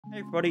Hey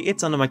everybody,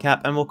 it's Under My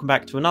Cap and welcome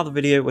back to another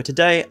video where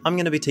today I'm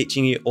going to be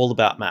teaching you all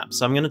about maps.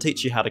 So I'm going to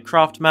teach you how to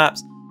craft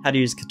maps, how to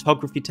use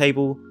cartography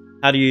table,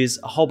 how to use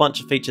a whole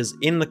bunch of features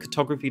in the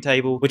cartography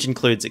table, which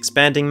includes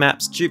expanding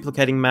maps,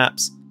 duplicating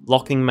maps,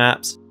 locking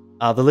maps,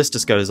 the list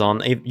just goes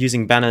on,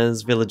 using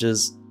banners,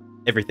 villages,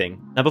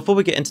 everything. Now before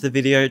we get into the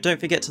video, don't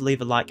forget to leave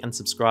a like and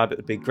subscribe, it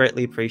would be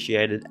greatly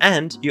appreciated,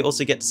 and you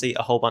also get to see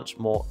a whole bunch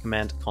more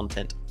command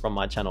content from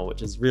my channel,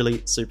 which is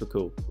really super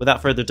cool.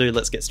 Without further ado,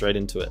 let's get straight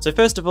into it. So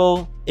first of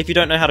all, if you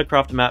don't know how to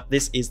craft a map,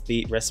 this is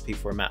the recipe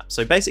for a map.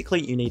 So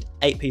basically you need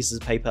 8 pieces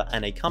of paper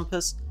and a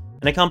compass,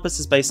 and a compass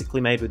is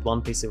basically made with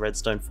 1 piece of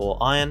redstone, 4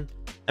 iron,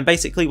 and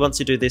basically once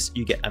you do this,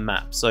 you get a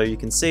map. So you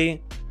can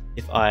see,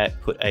 if I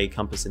put a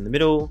compass in the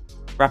middle,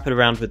 wrap it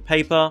around with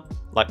paper,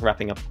 like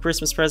wrapping up a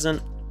Christmas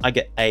present, I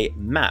get a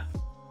map.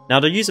 Now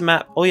to use a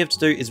map, all you have to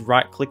do is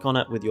right click on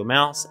it with your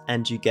mouse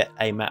and you get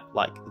a map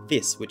like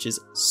this, which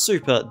is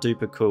super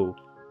duper cool.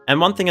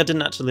 And one thing I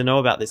didn't actually know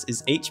about this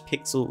is each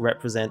pixel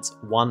represents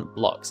 1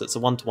 block, so it's a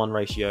 1-to-1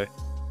 ratio.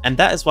 And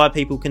that is why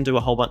people can do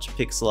a whole bunch of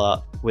pixel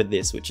art with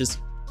this, which is,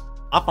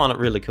 I find it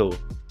really cool.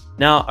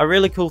 Now a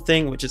really cool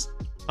thing, which is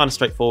kind of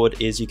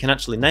straightforward, is you can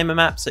actually name a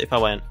map. So if I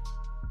went,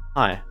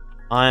 hi,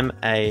 I'm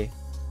a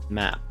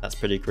map, that's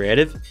pretty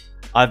creative.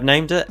 I've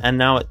named it and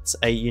now it's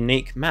a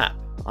unique map.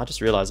 I just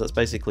realized that's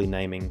basically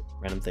naming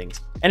random things.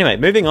 Anyway,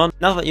 moving on.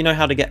 Now that you know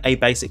how to get a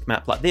basic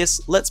map like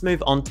this, let's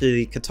move on to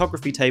the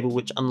cartography table,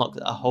 which unlocks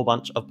a whole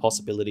bunch of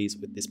possibilities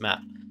with this map.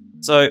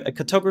 So a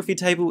cartography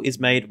table is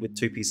made with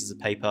 2 pieces of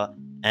paper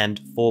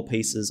and 4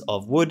 pieces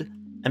of wood.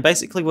 And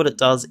basically what it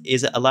does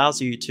is it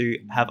allows you to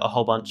have a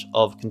whole bunch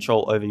of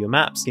control over your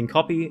maps. You can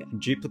copy and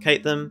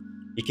duplicate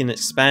them. You can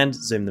expand,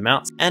 zoom them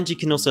out, and you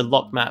can also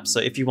lock maps. So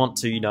if you want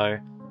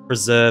to,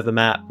 preserve a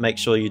map, make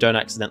sure you don't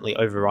accidentally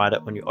override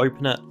it when you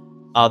open it.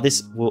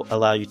 This will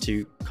allow you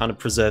to kind of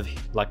preserve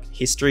like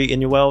history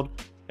in your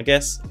world, I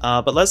guess.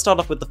 But let's start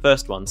off with the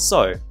first one.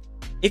 So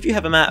if you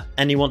have a map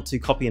and you want to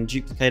copy and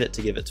duplicate it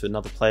to give it to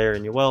another player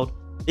in your world,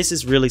 this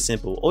is really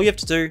simple. All you have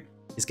to do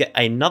is get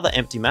another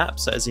empty map.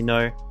 So as you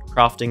know,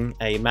 crafting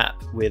a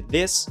map with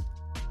this,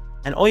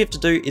 and all you have to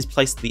do is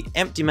place the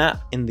empty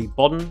map in the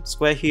bottom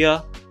square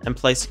here and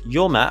place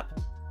your map,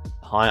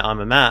 Hi, I'm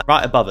a map,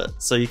 right above it.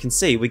 So you can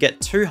see we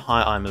get 2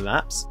 Hi, I'm a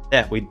maps.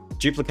 Yeah, we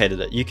duplicated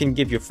it. You can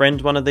give your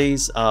friend one of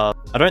these. I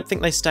don't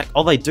think they stack.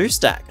 Oh, they do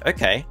stack.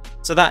 Okay.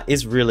 So that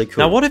is really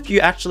cool. Now, what if you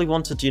actually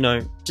wanted,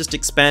 just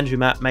expand your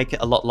map, make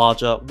it a lot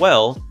larger?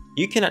 Well,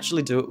 you can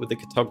actually do it with the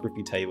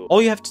cartography table.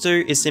 All you have to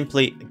do is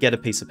simply get a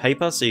piece of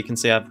paper. So you can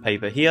see I have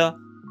paper here,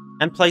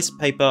 and place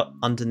paper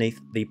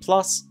underneath the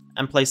plus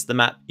and place the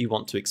map you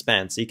want to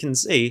expand. So you can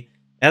see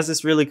it has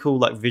this really cool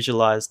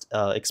visualized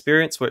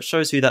experience where it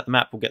shows you that the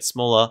map will get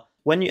smaller.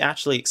 When you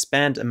actually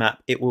expand a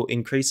map, it will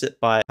increase it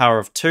by a power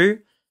of 2.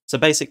 So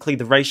basically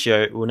the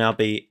ratio will now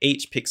be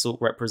each pixel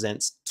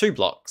represents 2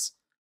 blocks.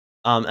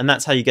 And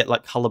that's how you get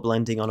color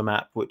blending on a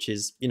map, which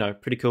is,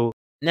 pretty cool.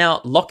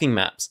 Now, locking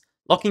maps.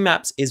 Locking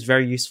maps is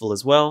very useful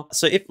as well.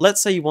 So if,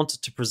 let's say you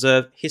wanted to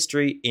preserve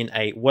history in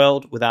a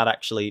world without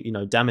actually,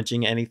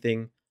 damaging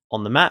anything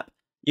on the map,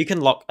 you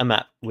can lock a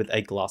map with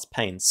a glass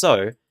pane.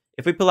 So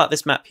if we pull out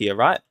this map here,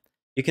 right,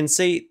 you can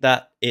see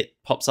that it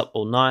pops up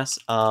all nice.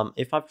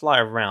 If I fly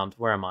around,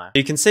 where am I?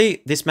 You can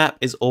see this map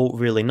is all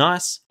really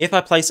nice. If I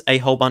place a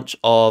whole bunch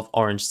of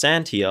orange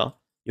sand here,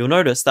 you'll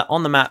notice that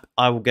on the map,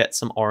 I will get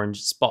some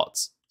orange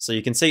spots. So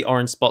you can see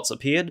orange spots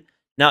appeared.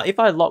 Now, if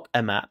I lock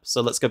a map,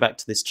 so let's go back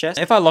to this chest.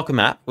 If I lock a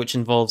map, which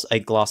involves a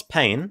glass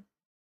pane,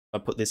 I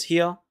put this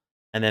here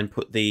and then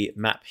put the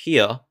map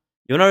here,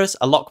 you'll notice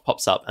a lock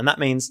pops up, and that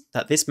means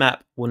that this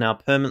map will now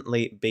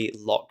permanently be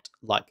locked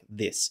like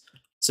this.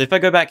 So if I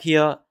go back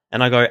here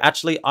and I go,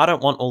 actually, I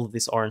don't want all of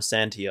this orange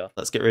sand here.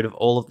 Let's get rid of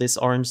all of this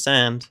orange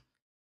sand.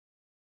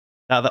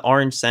 Now the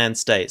orange sand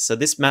stays. So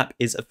this map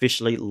is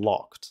officially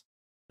locked.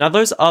 Now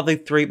those are the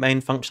 3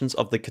 main functions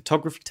of the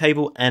cartography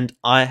table, and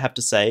I have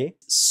to say,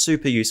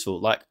 super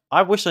useful.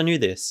 I wish I knew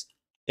this.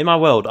 In my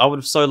world, I would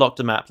have so locked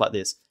a map like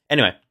this.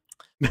 Anyway,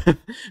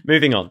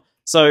 moving on.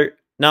 So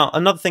now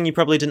another thing you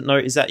probably didn't know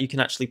is that you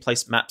can actually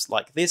place maps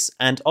like this,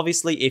 and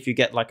obviously if you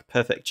get a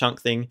perfect chunk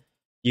thing,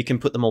 you can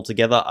put them all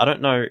together. I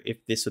don't know if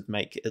this would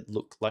make it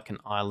look like an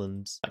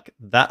island like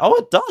that. Oh,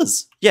 it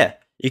does. Yeah,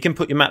 you can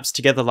put your maps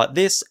together like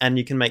this, and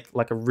you can make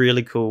a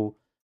really cool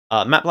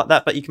map like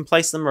that, but you can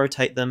place them,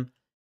 rotate them,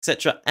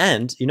 etc.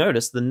 And you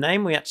notice the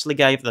name we actually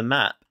gave the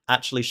map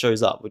actually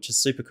shows up, which is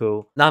super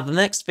cool. Now, the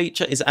next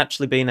feature is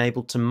actually being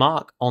able to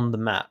mark on the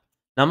map.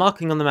 Now,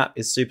 marking on the map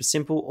is super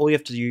simple. All you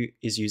have to do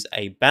is use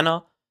a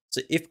banner.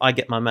 So if I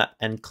get my map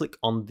and click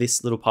on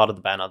this little part of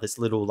the banner, this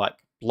little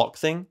block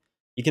thing,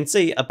 you can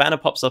see a banner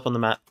pops up on the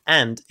map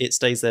and it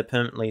stays there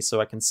permanently, so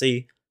I can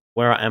see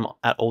where I am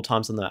at all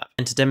times on the map.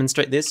 And to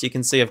demonstrate this, you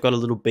can see I've got a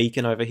little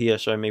beacon over here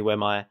showing me where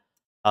my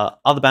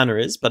other banner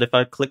is. But if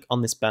I click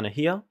on this banner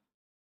here,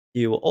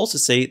 you will also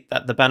see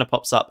that the banner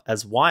pops up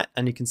as white,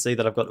 and you can see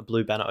that I've got a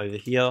blue banner over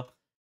here.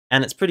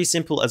 And it's pretty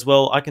simple as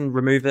well. I can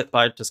remove it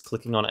by just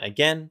clicking on it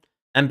again.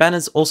 And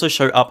banners also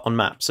show up on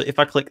maps. So if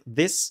I click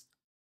this,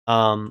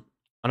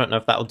 I don't know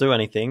if that will do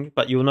anything,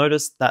 but you'll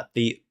notice that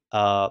the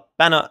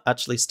banner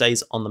actually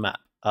stays on the map.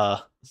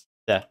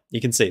 There, you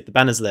can see the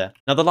banner's there.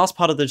 Now, the last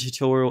part of the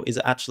tutorial is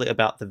actually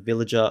about the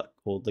villager,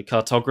 or the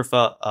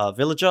cartographer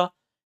villager,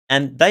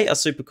 and they are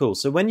super cool.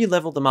 So when you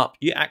level them up,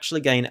 you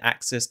actually gain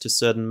access to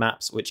certain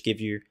maps, which give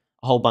you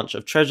a whole bunch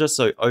of treasure.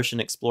 So Ocean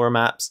Explorer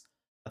maps.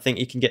 I think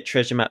you can get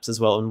treasure maps as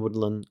well in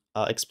Woodland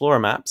Explorer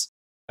maps.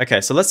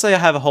 Okay, so let's say I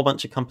have a whole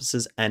bunch of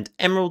compasses and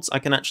emeralds. I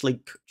can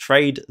actually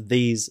trade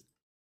these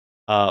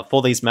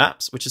for these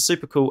maps, which is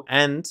super cool,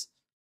 and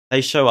they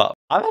show up.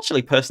 I've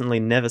actually personally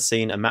never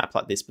seen a map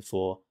like this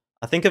before.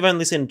 I think I've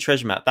only seen a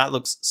treasure map. That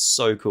looks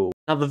so cool.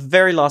 Now, the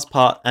very last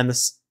part, and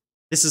this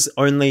is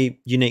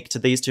only unique to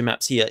these two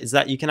maps here, is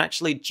that you can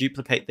actually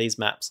duplicate these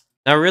maps.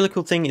 Now, a really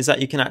cool thing is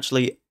that you can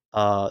actually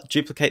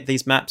duplicate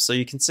these maps. So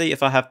you can see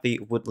if I have the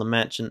Woodland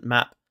Mansion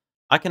map,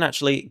 I can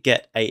actually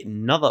get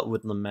another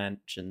Woodland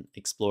Mansion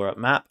Explorer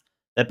map.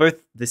 They're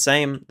both the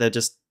same. They're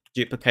just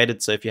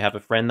duplicated, so if you have a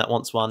friend that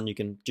wants one, you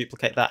can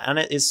duplicate that, and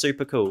it is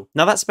super cool.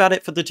 Now, that's about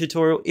it for the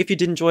tutorial. If you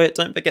did enjoy it,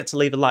 don't forget to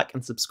leave a like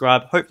and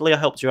subscribe. Hopefully I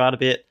helped you out a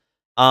bit.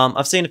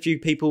 I've seen a few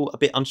people a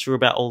bit unsure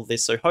about all of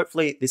this, so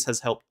hopefully this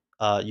has helped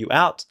you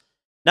out.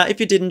 Now, if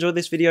you did enjoy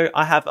this video,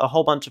 I have a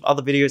whole bunch of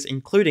other videos,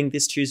 including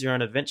this Choose Your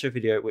Own Adventure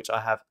video, which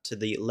I have to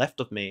the left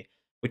of me,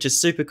 which is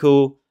super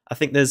cool. I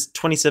think there's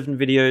 27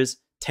 videos,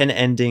 10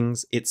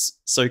 endings. It's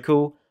so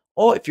cool.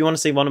 Or if you want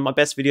to see one of my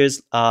best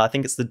videos, I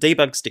think it's the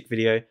debug stick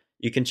video,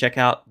 you can check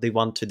out the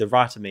one to the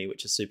right of me,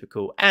 which is super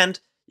cool. And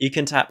you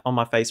can tap on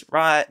my face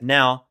right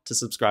now to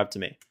subscribe to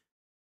me.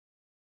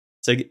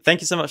 So thank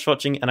you so much for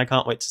watching, and I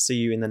can't wait to see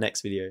you in the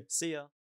next video. See ya!